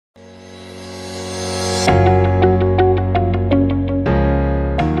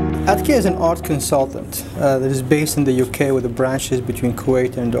Atkya is an art consultant that is based in the UK with the branches between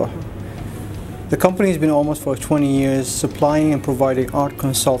Kuwait and Doha. The company has been almost for 20 years supplying and providing art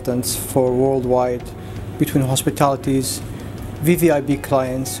consultants for worldwide between hospitalities, VVIP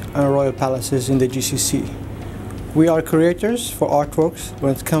clients and royal palaces in the GCC. We are creators for artworks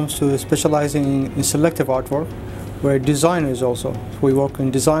when it comes to specializing in selective artwork. We're designers also. We work in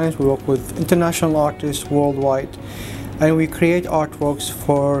designs, we work with international artists worldwide, and we create artworks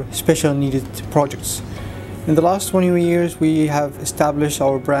for special needed projects. In the last 20 years, we have established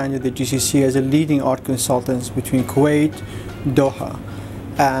our brand at the GCC as a leading art consultants between Kuwait, Doha,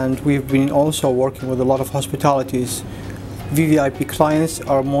 and we've been also working with a lot of hospitalities. VVIP clients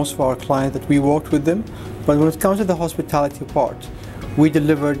are most of our clients that we worked with them, but when it comes to the hospitality part, we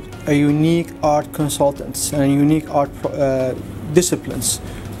delivered a unique art consultants and unique art disciplines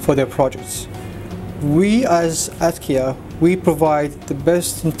for their projects. We as Atkya, we provide the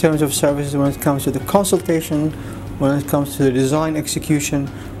best in terms of services when it comes to the consultation, when it comes to the design execution,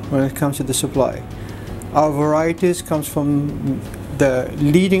 when it comes to the supply. Our varieties comes from the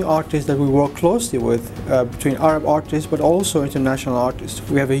leading artists that we work closely with, between Arab artists but also international artists.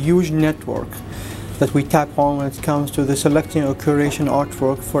 We have a huge network that we tap on when it comes to the selecting or curation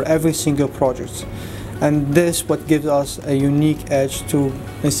artwork for every single project. And this what gives us a unique edge to,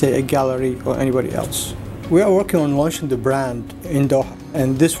 let's say, a gallery or anybody else. We are working on launching the brand in Doha,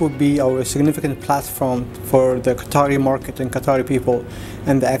 and this will be our significant platform for the Qatari market and Qatari people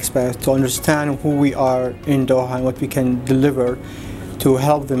and the expats to understand who we are in Doha and what we can deliver to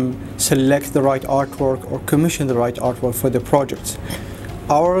help them select the right artwork or commission the right artwork for their projects.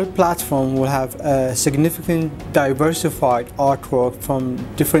 Our platform will have a significant diversified artwork from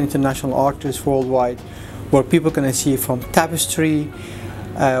different international artists worldwide, where people can see from tapestry,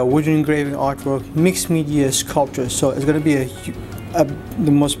 wooden engraving artwork, mixed media sculptures. So it's going to be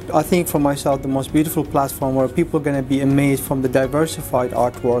I think for myself, the most beautiful platform where people are going to be amazed from the diversified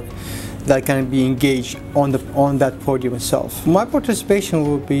artwork that can be engaged on that podium itself. My participation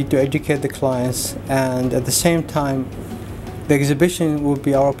will be to educate the clients, and at the same time the exhibition will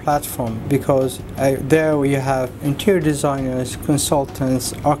be our platform, because there we have interior designers,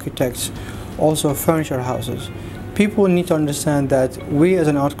 consultants, architects, also furniture houses. People need to understand that we as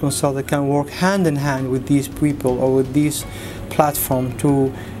an art consultant can work hand in hand with these people or with these platforms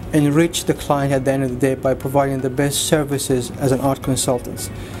to enrich the client at the end of the day by providing the best services as an art consultant.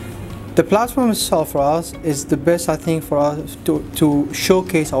 The platform itself for us is the best, I think, for us to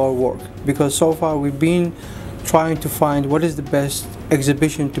showcase our work, because so far we've been trying to find what is the best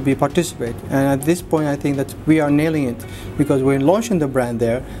exhibition to be participate, and at this point I think that we are nailing it, because we're launching the brand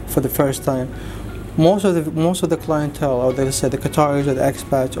there for the first time. Most of the clientele, or let's say the Qataris or the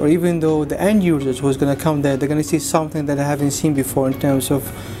expats, or even though the end users who's going to come there, they're going to see something that they haven't seen before in terms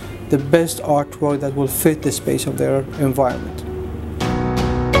of the best artwork that will fit the space of their environment.